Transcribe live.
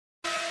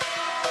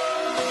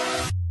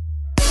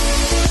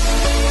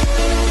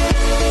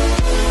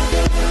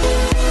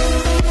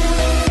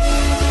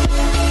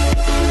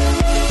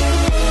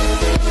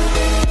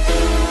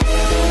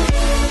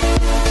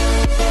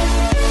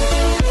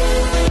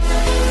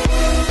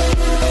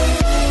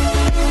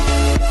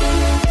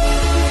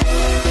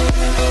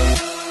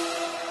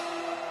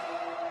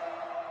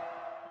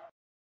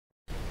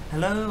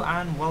Hello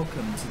and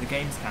welcome to the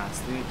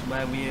Gamescast,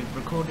 where we have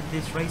recorded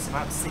this race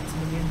about 6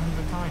 million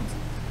hundred times.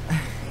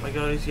 Hi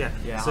guys,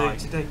 so hi.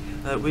 today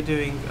we're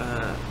doing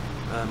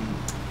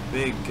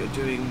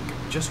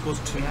Just Cause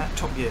 2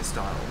 Top Gear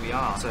style. We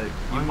are. So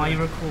you may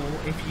recall,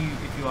 if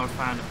you are a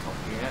fan of Top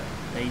Gear,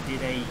 they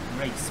did a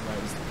race where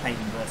it was the plane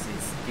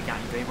versus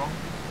Bugatti Veyron.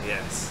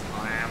 Yes,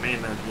 I am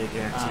in a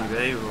Bugatti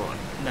Veyron.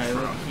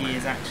 No, he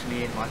is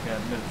actually in like a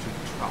military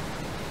truck,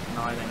 and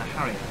I'm in a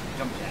Harrier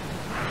jump jet.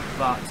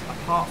 But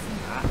apart from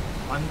that,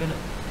 what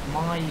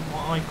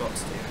I've got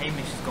to do,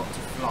 Hamish has got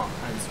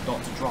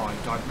to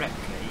drive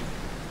directly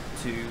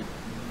to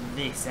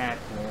this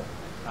airport.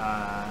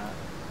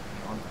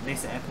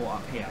 This airport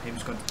up here. He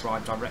was going to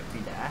drive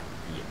directly there,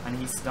 and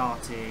he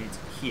started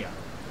here.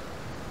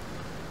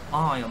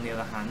 I, on the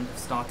other hand, have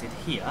started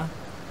here,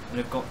 and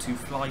have got to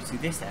fly to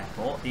this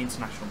airport, the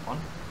international one,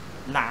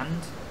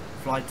 land,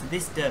 fly to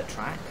this dirt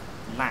track,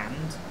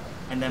 land,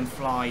 and then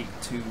fly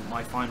to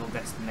my final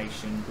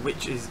destination,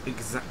 which is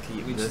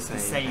exactly the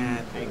same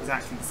airport.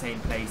 Exactly the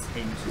same place.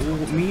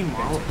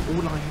 Meanwhile,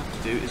 all I have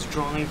to do is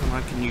drive, and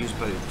I can use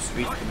boats.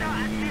 We can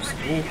only use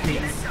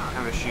warplanes,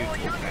 parachute,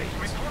 or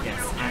planes.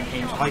 Yes,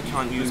 and I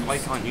can't use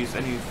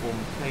any form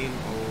of plane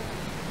or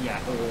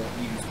or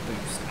use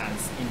boost,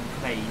 as in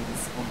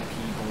planes on the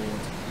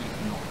keyboard you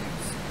cannot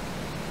boost.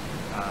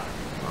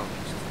 Well,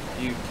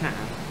 you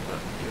can,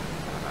 but you're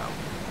about.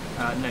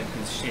 No,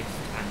 because shift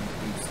and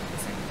boost are the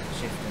same.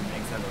 Shift and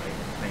accelerate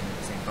and plane are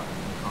the same button.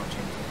 You can't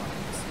change the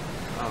buttons.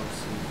 Oh,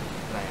 so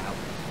layout.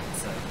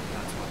 So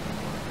that's why I'm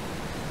work.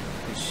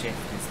 Because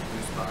shift is the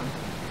boost button.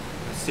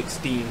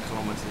 16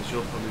 kilometres.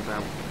 You're probably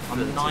about.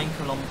 I'm 9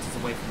 kilometres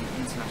away from the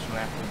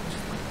international airport, which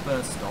is my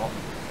first stop,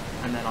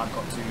 and then I've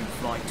got to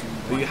fly to.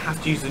 Well, you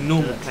have to use a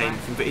normal plane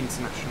from the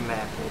international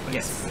airport,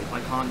 basically. Yes,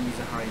 I can't use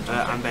a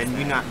Harrier. And then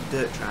you know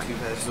dirt track.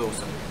 There's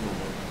also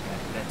normal. Yeah,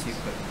 they're too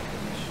quick.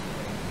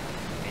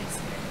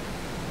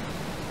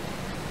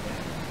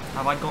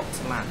 Have I got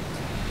to land?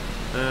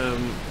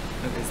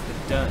 Because the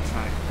dirt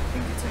track, I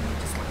think it's only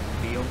just like a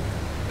field.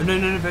 No,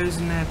 there is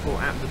an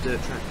airport at the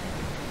dirt track.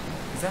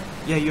 Is there?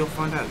 Yeah, you'll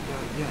find out.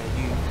 Yeah,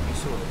 you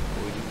saw it,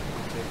 or you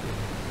might take it.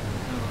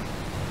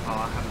 Oh,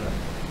 I'll have a look.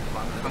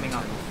 But I'm coming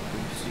up to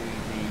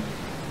the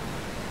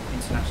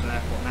international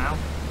airport now,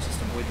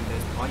 just avoiding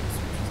those pipes,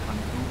 which is kind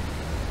of cool.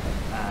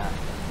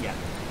 Yeah,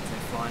 so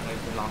flying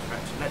over the last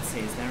stretch. Let's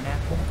see, is there an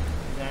airport?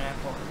 Is there an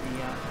airport at the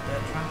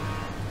dirt track?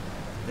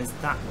 There's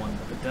that one,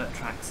 but the dirt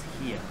track's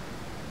here.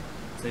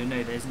 So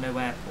no, there's no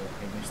airport,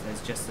 Hamish.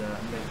 There's just a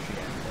military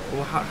airport.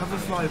 Well, have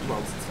a fly. Well,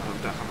 I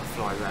don't have a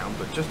fly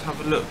round, but just have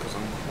a look, because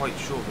I'm quite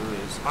sure there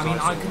is. I mean,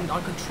 I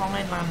could try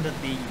and land at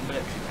the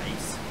military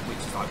base,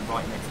 which is like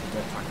right next to the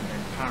dirt track, and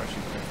then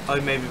parachute it.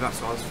 Oh, maybe that's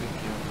what I was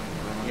thinking of.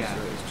 Yeah.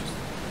 So it's just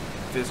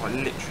if it's like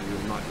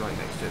literally right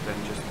next to it, then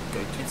just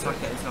go to. It's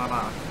like it's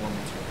about a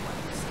kilometre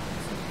away.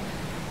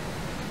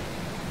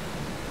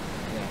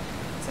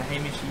 So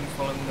Hamish, are you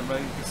following the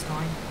road this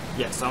time?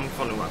 Yes, I'm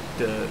following up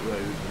the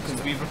road.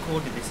 Because we've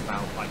recorded this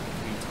about like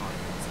 3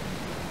 times.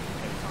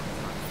 Every time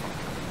it's like, fuck.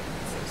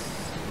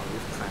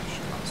 We've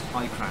crashed last time.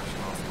 I crashed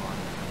last time.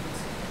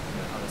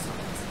 The other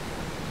side's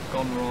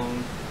gone wrong,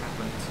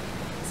 happened.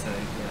 So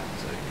yeah.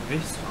 So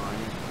this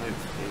time,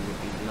 hopefully,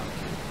 we'll be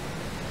lucky.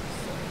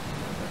 So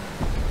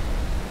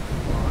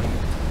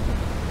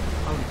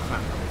holy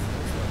crap!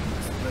 There's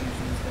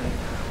explosions going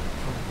down.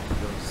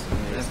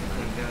 There's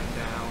everything going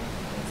down.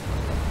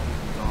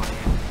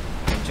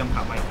 Jump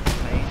out my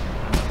plane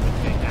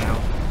and go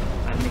down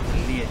and nick a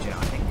Learjet,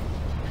 I think.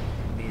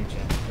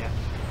 Learjet, yeah.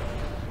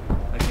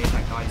 Okay,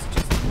 that guy's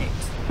just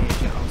nicked the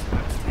Learjet I was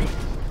about to take.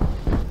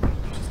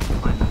 Just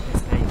kind of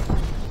piss take.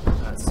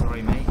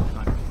 Sorry mate,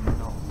 I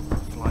cannot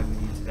fly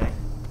with you today.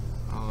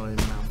 I'm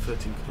now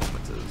 13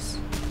 kilometres.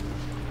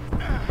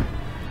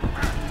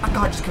 That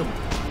guy just killed me.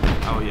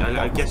 Oh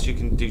yeah, I guess you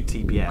can do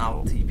TP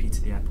I'll TP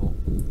to the airport.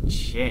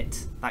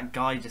 Shit, that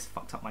guy just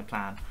fucked up my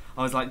plan.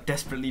 I was like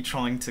desperately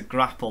trying to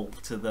grapple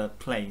to the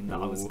plane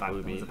that I was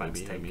about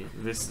to take.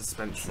 This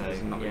suspension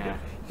is not good.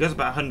 It goes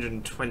about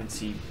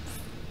 120,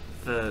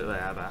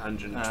 about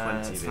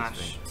 120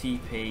 slash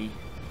TP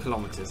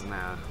kilometres an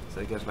hour,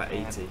 so it goes about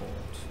 80. Here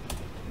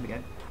we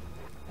go.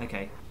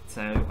 Okay,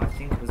 so I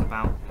think it was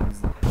about.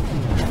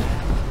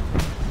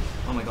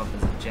 Oh my god,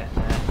 there's a jet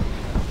there.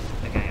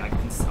 Okay,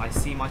 I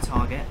see my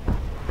target.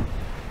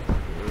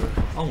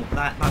 Oh,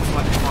 that's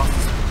like the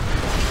fastest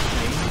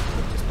plane that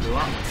just blew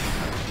up.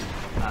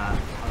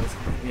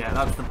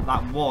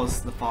 That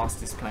was the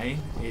fastest plane.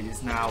 It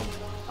is now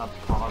a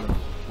pile of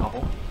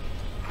rubble.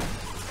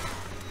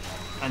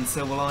 And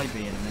so will I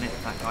be in a minute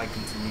if that guy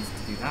continues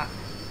to do that.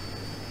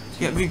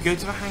 Yeah, we go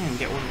to the hangar and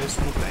get one of those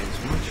small planes.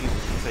 Much easier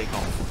to take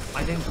off.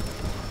 I don't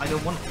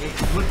want. It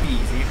would be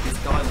easy if this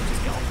guy would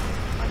just get off.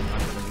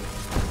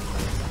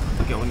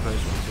 Get one of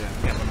those ones, yeah.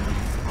 Get one of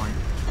these, fine.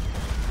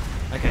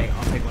 Okay,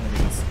 I'll take one of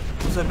these.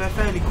 So they're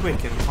fairly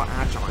quick and quite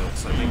agile,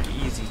 so they make it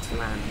easy to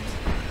land.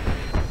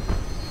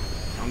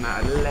 I'm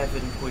at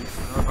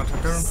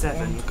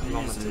 11.7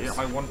 kilometres.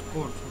 I want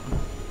good.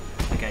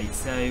 Okay, Okay,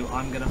 so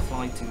I'm gonna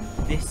fly to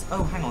this.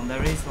 Oh, hang on.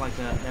 There is like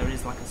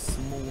a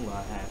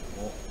smaller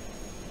airport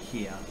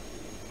here,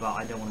 but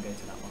I don't want to go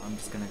to that one. I'm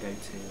just gonna go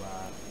to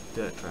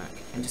dirt track.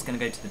 I'm just gonna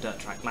go to the dirt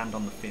track, land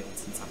on the field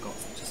since I've got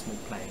such a small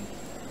plane.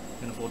 I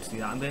can afford to do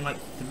that. I'm going like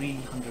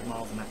 300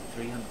 miles an hour,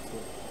 300,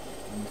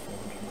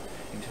 400 miles.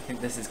 I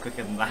think this is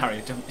quicker than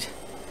Larry jumped.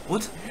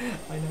 What?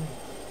 I know.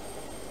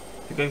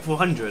 You're going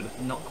 400?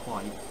 Not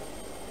quite.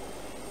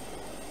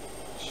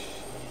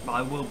 But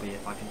I will be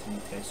if I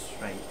continue to go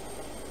straight.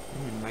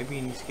 Maybe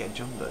you need to get a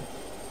jumbo.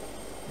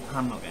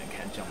 I'm not going to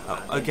get a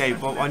jumbo. Okay,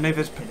 well I know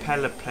there's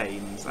propeller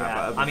planes.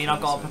 Yeah. I mean,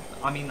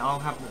 I'll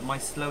have my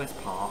slowest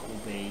part will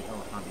be.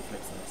 Oh, I can't do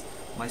flips in this.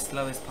 My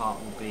slowest part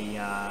will be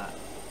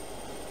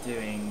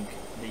doing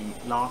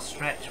the last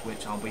stretch,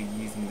 which I'll be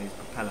using these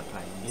propeller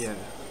planes. Yeah.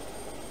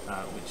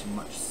 Which are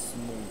much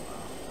smaller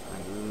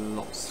and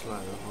a lot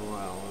slower. Oh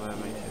well, they'll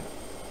make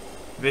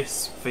it.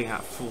 This thing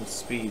at full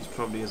speed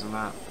probably isn't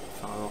that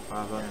far off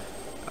either. Yeah.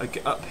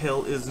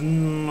 Uphill is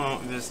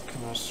not this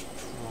kind of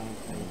strong.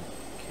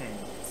 Okay,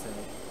 so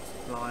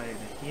let's fly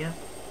over here.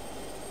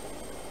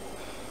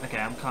 Okay,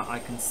 I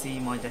can see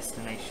my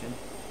destination.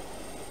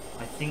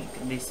 I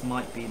think this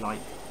might be like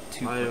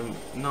I am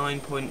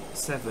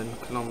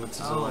 9.7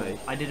 kilometers away.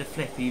 I did a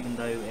flip, even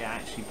though it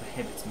actually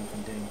prohibits me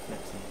from doing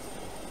flips in this.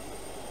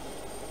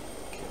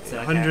 So,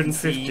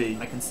 150.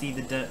 I can see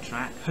the dirt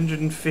track.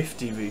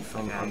 150 reef.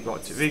 I've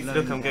got to. Reef,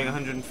 look, I'm going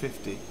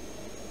 150.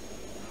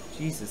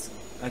 Jesus.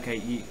 Okay,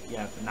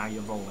 yeah, but now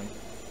you're rolling.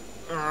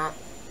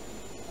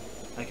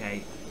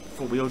 Okay.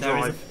 Four-wheel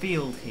drive. There is a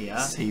field here.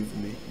 Save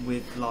me.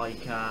 With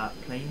like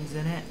planes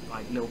in it,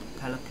 like little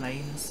propeller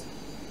planes.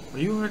 Are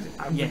you already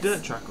at the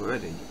dirt track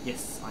already?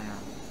 Yes, I am.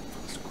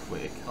 That's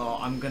quick. Oh,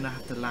 I'm gonna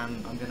have to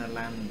land. I'm gonna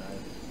land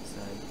though.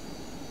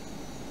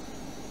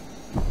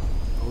 So.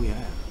 Oh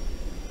yeah.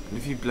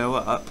 If you blow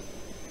it up,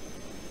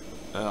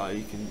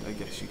 you can. I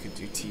guess you could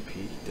do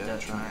TP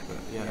dirt track, but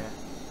yeah.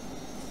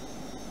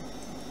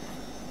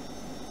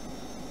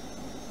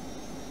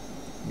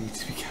 Need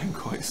to be going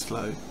quite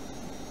slow.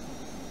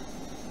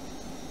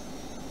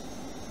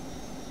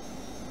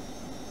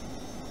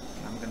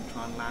 I'm going to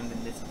try and land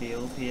in this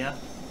field here,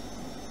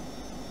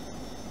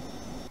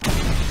 and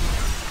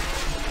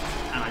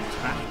I just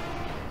crashed.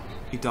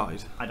 You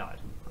died. I died.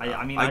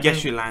 I mean, I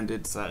guess you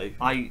landed, so.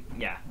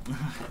 Yeah.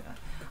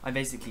 I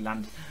basically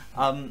landed.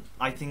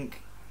 I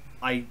think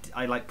I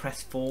like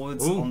pressed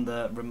forwards on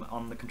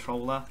the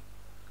controller,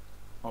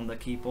 on the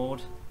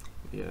keyboard.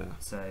 Yeah.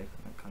 So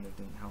that kind of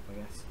didn't help, I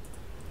guess.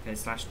 Okay, /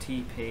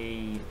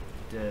 TP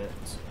dirt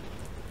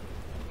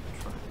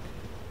track.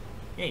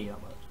 Yeah,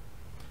 that worked.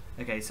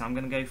 Okay, so I'm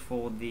gonna go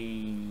for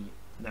the.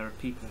 There are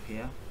people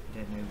here. I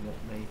don't know what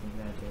they think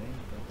they're doing,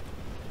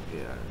 but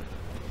yeah.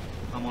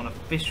 I'm on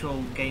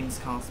official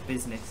Gamescast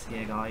business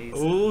here, guys.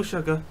 Oh,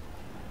 sugar.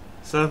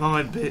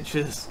 Survive,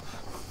 bitches.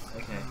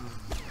 Okay.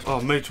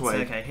 Oh, motorway.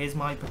 So, okay, here's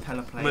my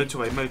propeller plane.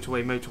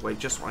 Motorway.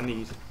 Just what I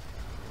need.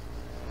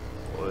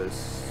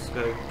 Let's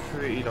go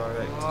pretty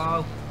direct.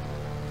 Whoa.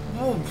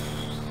 Whoa.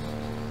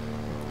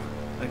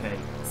 Okay,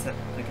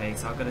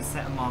 so I've got to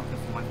set a marker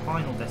for my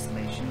final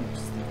destination, which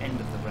is the end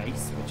of the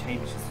race, which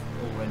Hamish has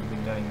already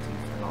been going to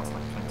for the last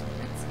like 20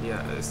 minutes.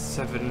 Yeah, it's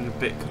 7 and a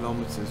bit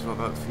kilometres. What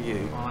about for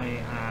you?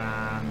 I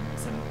am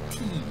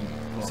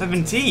 17.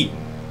 17?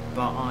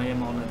 But I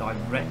am on a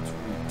direct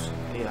route.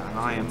 Yeah, and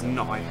I am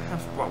not. I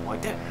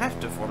don't have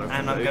to follow the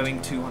and road. I'm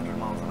going 200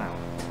 miles an hour.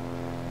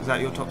 Is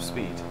that your top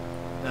speed?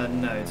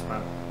 No, it's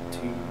about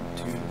 2.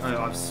 Oh,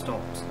 I've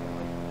stopped.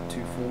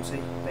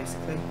 240,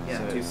 basically. Yeah,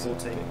 so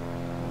 240.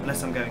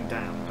 Unless I'm going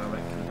down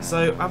directly. Down.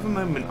 So at the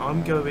moment,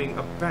 I'm going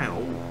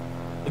about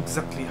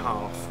exactly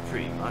half,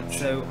 pretty much.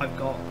 So I've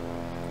got.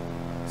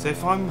 So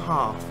if I'm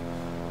half,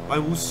 I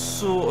will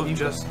sort of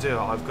just do it.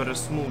 I've got a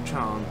small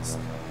chance.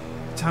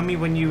 Tell me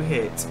when you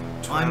hit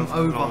 12 I'm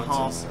over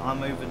kilometers. half.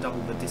 I'm over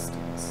double the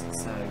distance.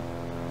 So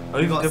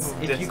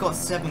if you got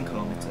 7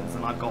 kilometers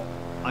and I've got.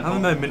 At the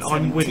moment, 17,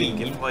 I'm winning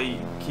if I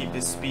keep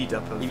this speed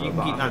up of if you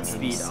about keep that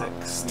speed up,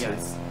 160.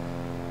 yes.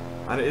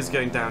 And it is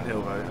going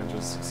downhill though,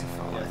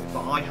 165. Yes,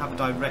 but I have a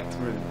direct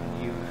route,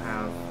 and you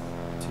have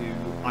to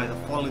either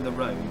follow the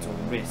roads or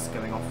risk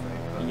going off-road.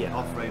 But yeah,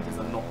 off-road is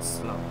a lot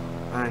slower.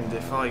 And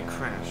if I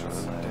crash, I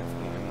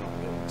definitely am not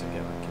able to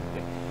get back in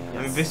it. Yes.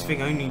 I mean, this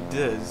thing only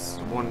does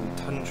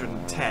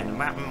 110, and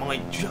that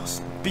might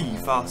just be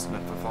fast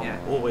enough if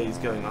I'm always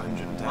going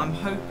 110. I'm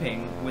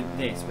hoping with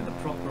this, with a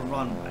proper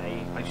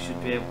runway, I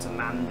should be able to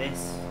land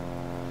this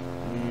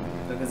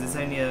because it's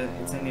only a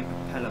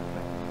propeller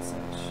plane, so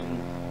it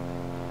shouldn't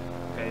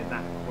go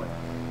that quick.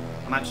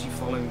 I'm actually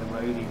following the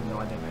road, even though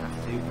I don't have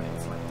to, but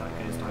it's like that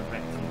goes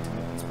directly to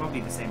it. It's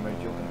probably the same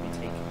road you're going to be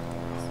taking.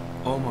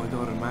 Oh my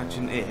god!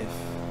 Imagine if,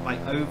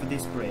 like, over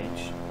this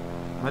bridge.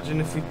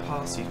 Imagine if we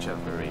pass each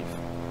other, Eve.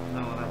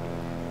 No,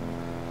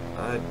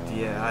 that'd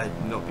be. Yeah,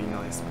 that'd not be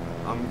nice.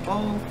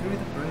 Oh, through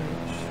the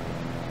bridge.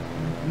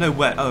 No,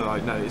 where? Oh,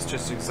 right, no, it's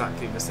just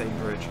exactly the same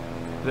bridge.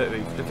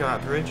 Look at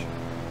that bridge.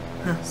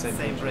 Same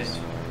bridge.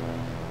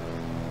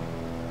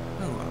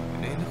 Oh, well,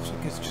 it looks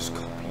like it's just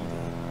copied it.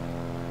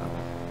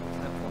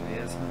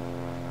 assessment.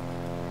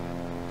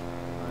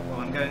 Right, well,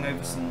 I'm going over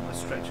a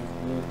stretch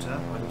of water.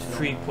 I'm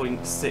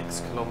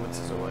 3.6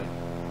 kilometres away.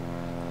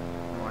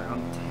 Right,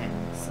 I'm 10,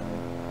 so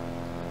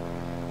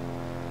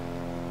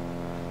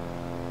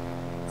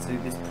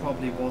this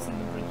probably wasn't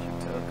the bridge you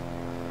took.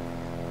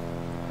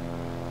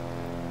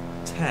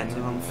 10.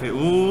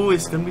 Ooh,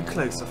 it's going to be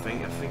close, I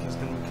think. I think it's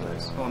going to be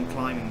close. Oh, I'm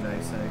climbing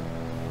though, so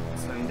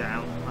slowing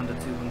down under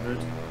 200,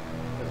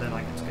 but then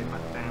I get to go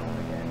back down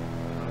again,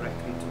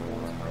 directly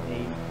towards my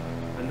aim.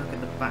 If I look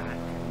at the back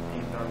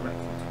and aim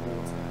directly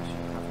towards it, I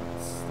should have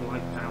a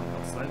slight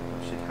downhill slope,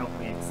 which should help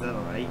me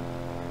accelerate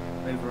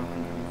over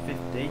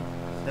 150.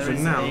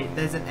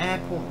 There's an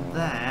airport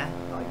there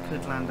that I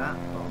could land at,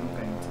 but I'm not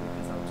going to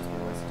because that would just be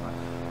a waste of time.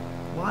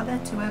 Why are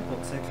there two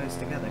airports so close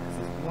together? Because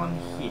there's one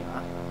here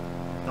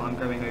that I'm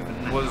going over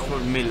now. One's for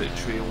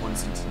military and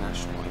one's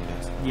international, I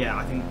guess. Yeah,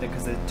 I think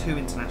because there's two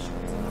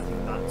internationals, and I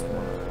think that's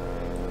one.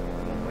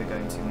 The one we're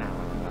going to now,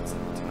 I think that's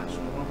an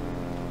international one.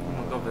 Oh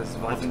my god, there's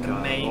I think the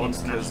main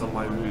vodka's on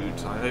my one.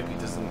 route. I hope he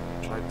doesn't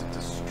try to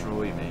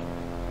destroy me.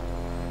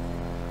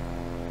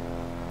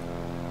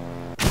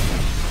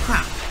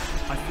 Crap!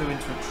 I flew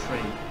into a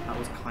tree. That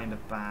was kind of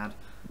bad.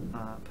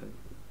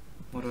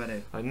 What do I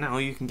do? Now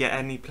you can get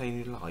any plane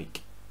you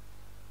like.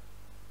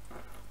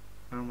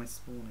 Where am I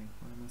spawning?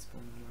 Where am I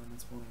spawning? Where am I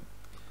spawning?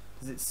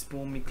 Does it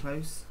spawn me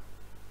close?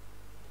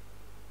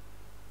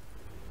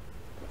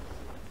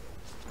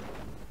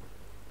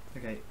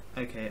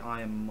 Okay,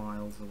 I am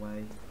miles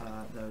away.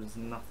 There is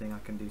nothing I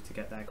can do to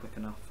get there quick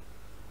enough.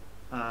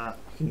 You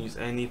can use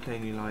any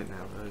plane you like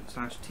now, though. /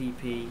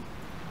 TP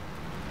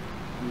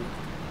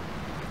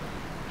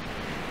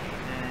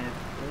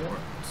airport.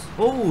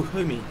 Oh,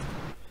 homie.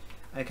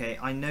 Okay,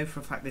 I know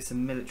for a fact this is a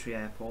military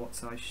airport,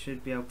 so I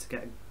should be able to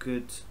get a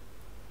good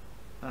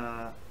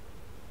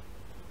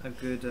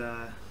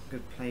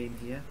plane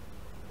here.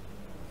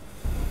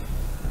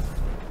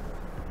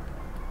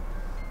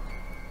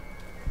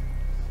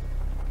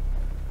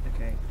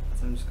 Okay,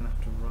 so I'm just gonna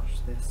have to rush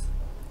this.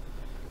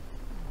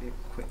 Be a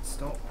quick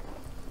stop.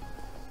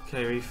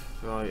 Okay, reef.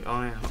 Right,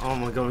 oh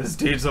my god, this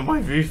dude's on my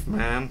roof,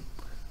 man.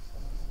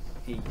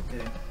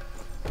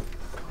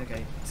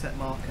 Okay, set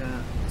marker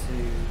to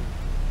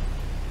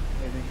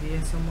over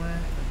here somewhere.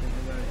 I don't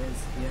know where it is.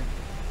 Here.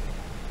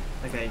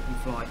 Okay, you can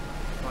fly.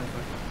 Fly.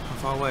 How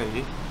far away are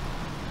you?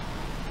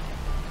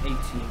 18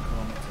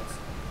 kilometers.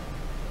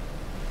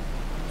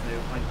 So I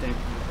don't think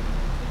I'm going to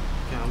make it.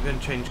 Okay, I'm going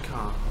to change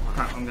car.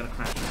 Crap, I'm going to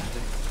crash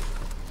actually.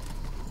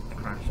 I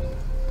crashed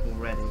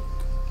already.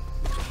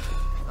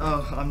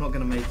 Oh, I'm not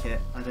going to make it.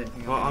 I don't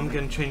think I'm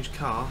going to change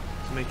car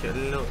to make it a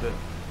little bit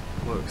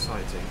more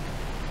exciting.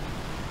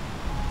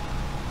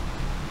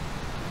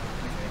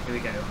 Okay, here we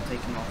go. I'm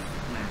taking off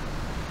now.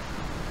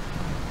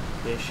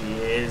 There she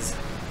is.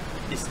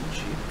 Isn't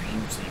she a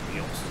beauty? We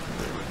also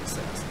really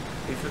says.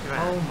 Look at that.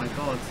 Oh my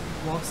god,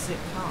 what a sick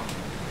car.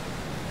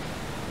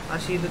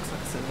 Actually it looks like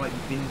a sort of like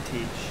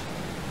vintage,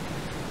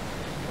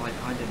 like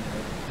I don't know,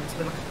 it looks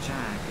a bit like a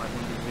Jag, like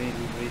one of the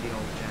really, really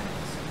old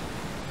Jags.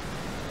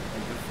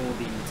 Like before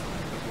the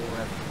E-Type, before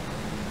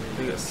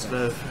everything. Look at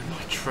slurp in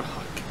my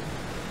truck.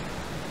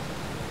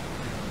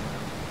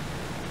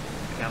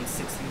 Okay, I'm 16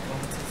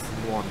 kilometers.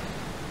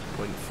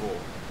 1.4.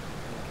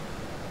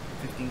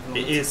 15 kilometers.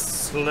 It is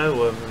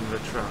slower than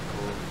the truck,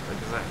 or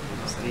exactly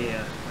the same.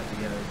 Yeah.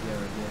 So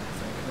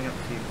I'm coming up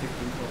to 15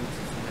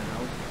 kilometers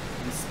now.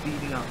 I'm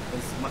speeding up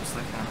as much as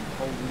I can. I'm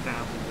holding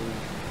down the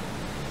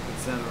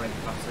accelerate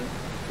button.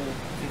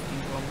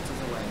 15 kilometers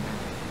away now.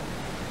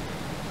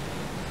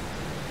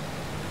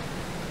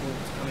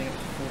 It's coming up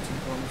to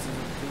 14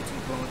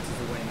 kilometers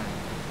away now.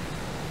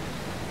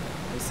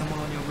 There's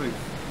someone on your roof.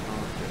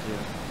 Oh,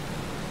 yeah.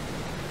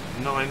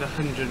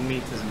 900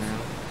 meters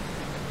now.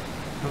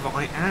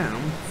 However, I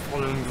am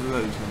following the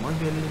road, so it might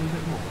be a little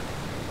bit more.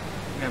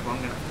 Yeah, but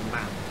I'm going to have to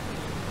land.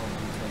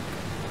 Probably take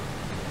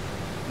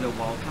a little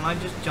while. Can I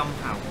just jump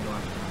out or do I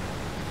have to land?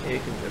 Yeah,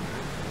 you can jump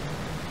out.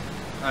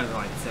 Oh,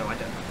 right, so I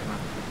don't have to land.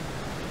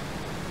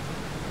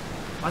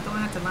 I thought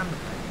I had to land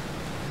the plane.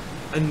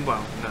 And,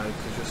 well, no,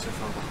 because you're so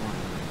far behind.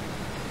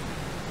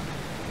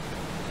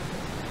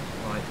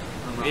 Right,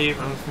 I'm up. I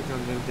don't think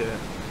I'm going to do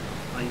it.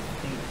 I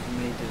think you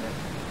may do it.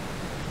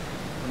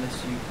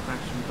 Unless you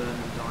crash and burn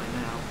and die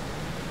now.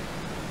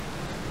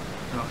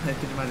 Oh, I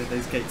can imagine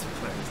those gates are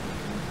closed.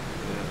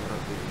 Yeah, that'd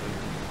be good.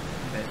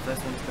 Okay,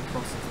 first one to the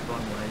cross of the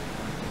runway.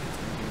 I think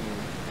it's going to be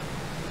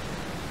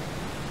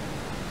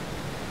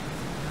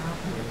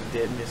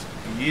you. In this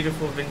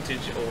beautiful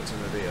vintage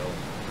automobile.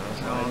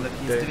 Oh, look,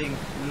 he's doing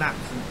laps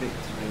of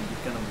victory.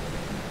 He's going to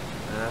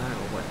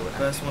win.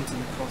 First one to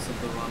the cross of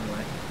the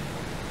runway.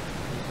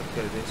 I'll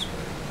go this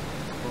way.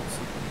 Cross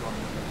of the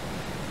runway.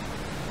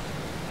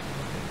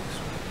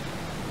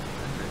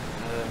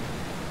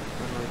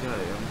 Where do I go?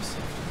 I must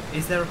have to...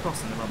 Is there a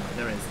cross in the runway?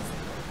 There is.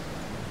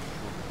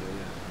 Probably,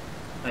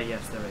 yeah. Oh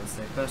yes, there is.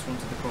 So first one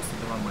to the cross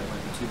of the runway, like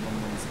the two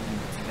runways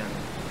meet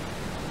together.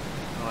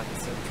 Oh, I can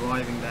still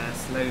driving there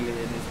slowly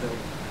in his little...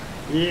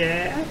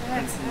 Yeah!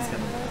 He's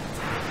going to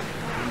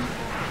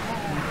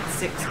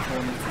 6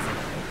 kilometers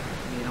away.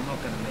 I mean, I'm not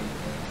gonna make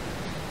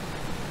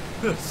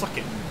it. Suck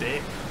it,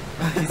 dick.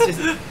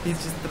 he's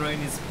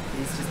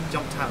just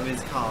jumped out of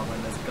his car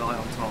when there's a guy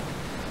on top.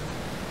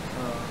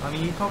 I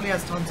mean, he probably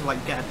has time to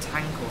like get a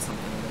tank or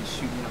something and then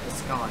shoot me up the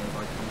sky if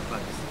I come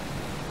close.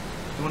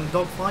 You want a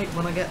dogfight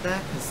when I get there?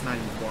 Because now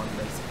you've won,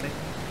 basically.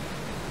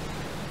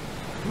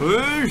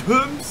 Hey,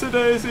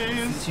 daisies!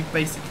 Since you've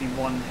basically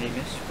won,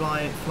 Hamish,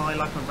 fly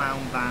like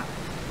around that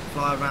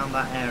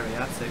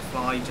area. So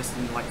fly just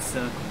in like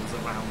circles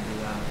around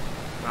the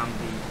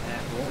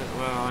airport.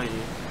 Where are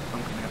you?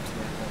 I'm coming up to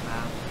the airport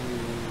now.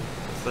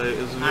 So it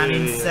was really. And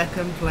in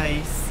second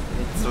place,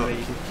 it's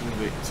Reed.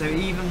 So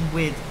even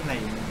with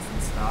planes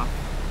and stuff,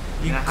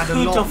 you had a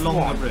lot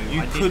longer route.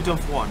 You could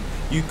have won.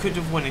 You could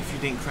have won if you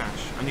didn't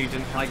crash and you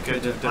didn't have to go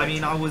to the I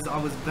mean, I was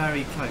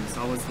very close.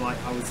 I was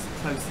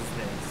close as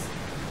this,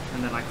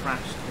 and then I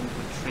crashed into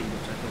a tree,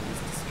 which I thought was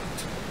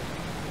destructive.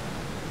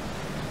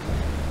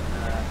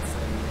 So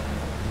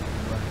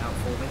it worked out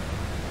for me.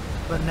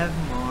 But never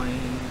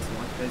mind.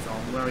 Life goes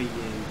on. Where are you?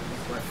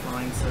 It's like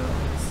flying circles.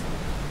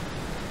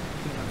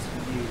 I think that's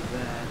you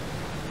there.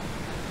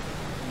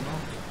 Or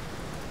not?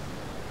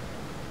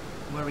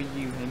 Where are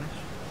you, Hamish?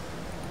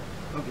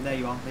 Okay, there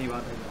you are. There you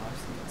are. There you are. I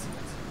see it.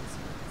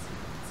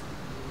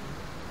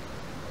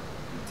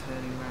 I'm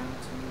turning around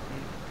to meet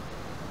you.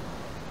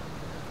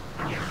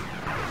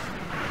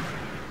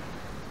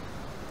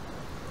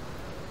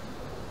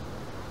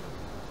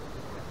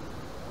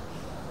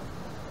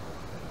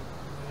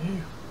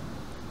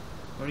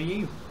 Where are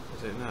you?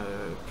 I don't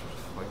know.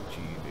 Find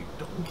you, you big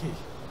donkey.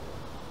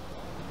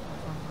 I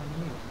can't find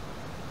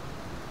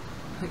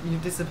you.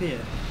 You've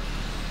disappeared.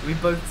 We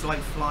both like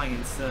flying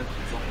in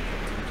circles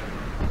opposite to each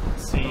other.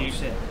 See oh you.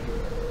 Shit.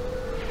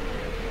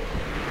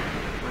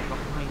 Right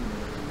behind me.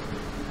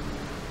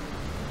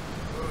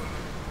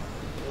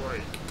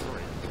 Break.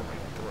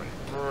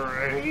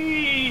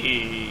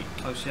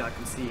 Oh shit, I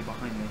can see you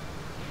behind me.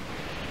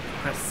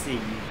 Press C, you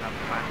have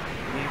back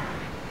you.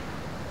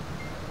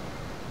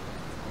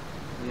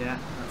 Yeah,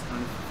 that's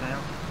kind of a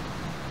fail.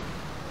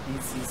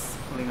 He's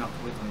pulling up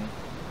with me.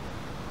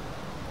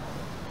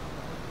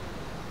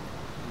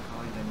 I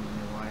don't even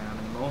know where I am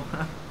anymore.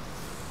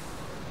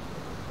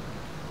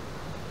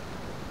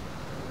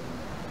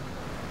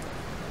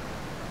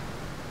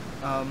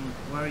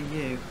 Where are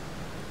you?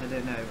 I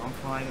don't know. I'm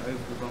flying over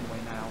the runway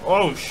now.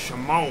 Oh,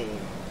 Shimon!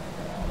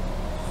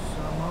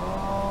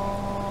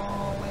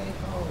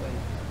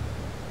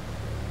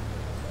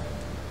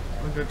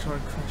 I'm gonna try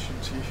and crash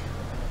into you.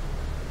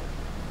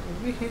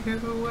 Alright, go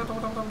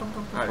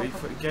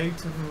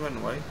to the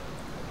runway.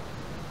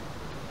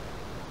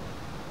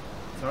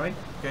 Sorry?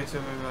 Go to the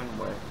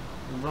runway.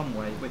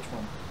 Runway? Which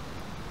one?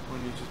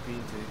 One you've just been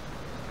to.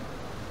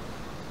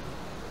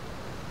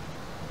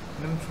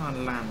 I'm going to try and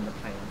land the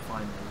plane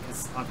finally,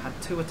 because I've had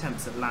 2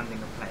 attempts at landing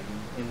a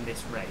plane in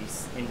this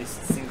race, in this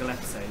single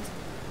episode,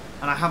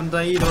 and I haven't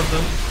done either of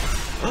them.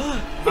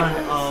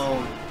 And,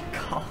 oh,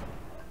 God.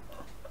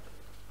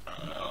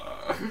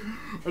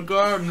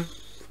 Again.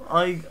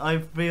 I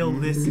feel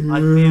this, I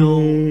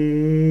feel...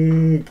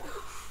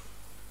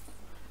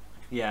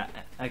 Yeah,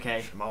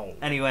 okay.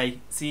 Anyway,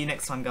 see you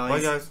next time, guys.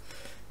 Bye, guys.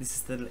 This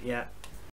is the, yeah.